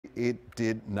It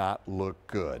did not look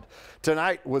good.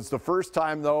 Tonight was the first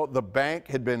time, though, the bank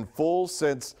had been full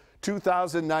since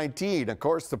 2019. Of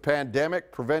course, the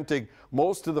pandemic preventing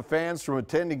most of the fans from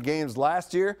attending games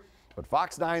last year. But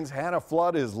Fox 9's Hannah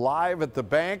Flood is live at the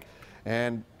bank.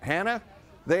 And Hannah,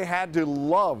 they had to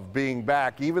love being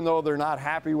back, even though they're not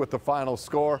happy with the final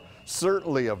score.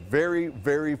 Certainly a very,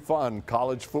 very fun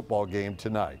college football game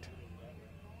tonight.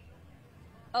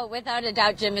 Oh, without a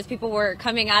doubt, Jim, as people were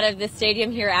coming out of the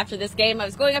stadium here after this game, I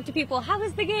was going up to people, how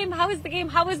was the game? How was the game?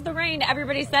 How was the rain?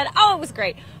 Everybody said, oh, it was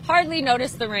great. Hardly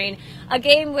noticed the rain. A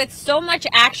game with so much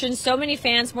action, so many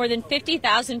fans, more than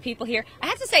 50,000 people here. I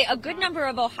have to say, a good number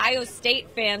of Ohio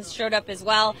State fans showed up as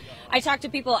well. I talked to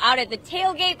people out at the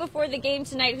tailgate before the game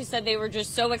tonight who said they were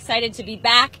just so excited to be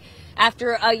back.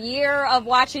 After a year of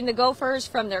watching the Gophers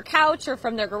from their couch or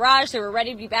from their garage, they were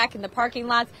ready to be back in the parking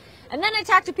lots. And then I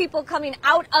talked to people coming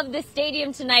out of the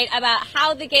stadium tonight about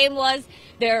how the game was,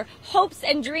 their hopes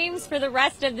and dreams for the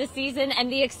rest of the season, and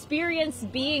the experience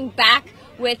being back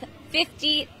with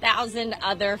 50,000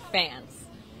 other fans.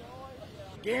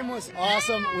 Game was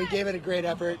awesome. We gave it a great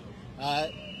effort.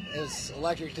 It was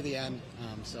electric to the end,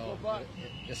 so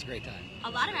just a great time.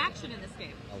 A lot of action in this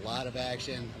game. A lot of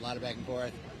action, a lot of back and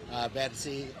forth. Bad to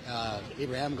see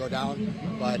Abraham go down,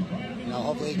 but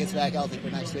hopefully he gets back healthy for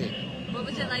next week. What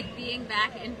was it like being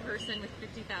back in person with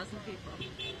 50,000 people?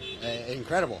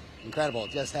 Incredible.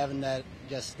 Just having that,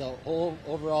 just the whole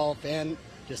overall fan,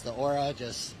 just the aura,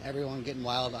 just everyone getting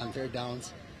wild on third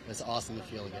downs. It's awesome to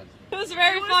feel again. It was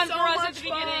very fun for us at the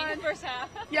beginning, the first half.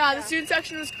 Yeah, the student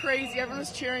section was crazy. Everyone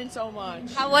was cheering so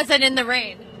much. How was it in the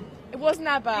rain? It wasn't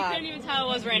that You bad. couldn't even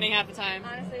tell it was raining half the time.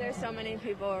 Honestly, there's so many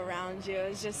people around you. It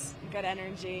was just good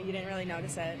energy. You didn't really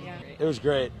notice it. Yeah. It was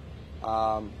great.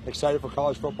 Excited for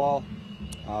college football.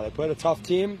 They played a tough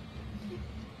team.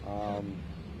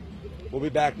 We'll be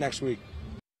back next week.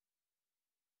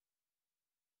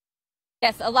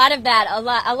 Yes, a lot of that, a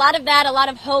lot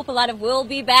of hope, a lot of we'll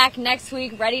be back next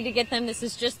week, ready to get them. This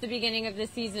is just the beginning of the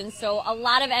season, so a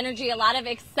lot of energy, a lot of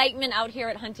excitement out here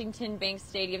at Huntington Bank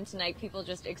Stadium tonight. People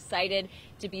just excited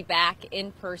to be back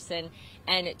in person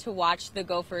and to watch the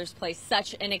Gophers play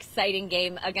such an exciting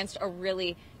game against a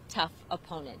really tough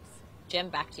opponent. Jim,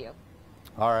 back to you.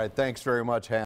 All right, thanks very much, Hannah.